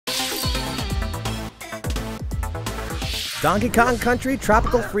Donkey Kong Country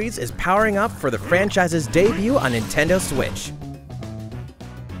Tropical Freeze is powering up for the franchise's debut on Nintendo Switch.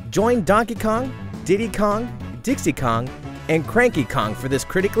 Join Donkey Kong, Diddy Kong, Dixie Kong, and Cranky Kong for this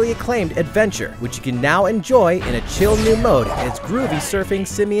critically acclaimed adventure, which you can now enjoy in a chill new mode in its groovy surfing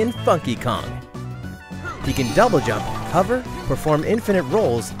simian Funky Kong. He can double jump, hover, perform infinite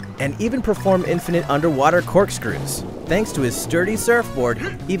rolls, and even perform infinite underwater corkscrews. Thanks to his sturdy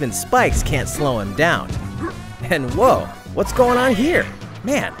surfboard, even spikes can't slow him down. And whoa, what's going on here?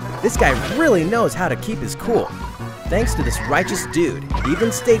 Man, this guy really knows how to keep his cool. Thanks to this righteous dude,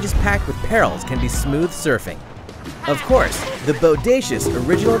 even stages packed with perils can be smooth surfing. Of course, the bodacious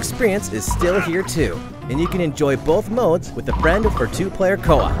original experience is still here too, and you can enjoy both modes with a friend or for two-player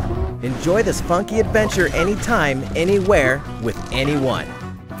co-op. Enjoy this funky adventure anytime, anywhere, with anyone.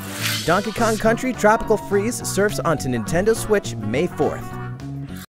 Donkey Kong Country Tropical Freeze surfs onto Nintendo Switch May 4th.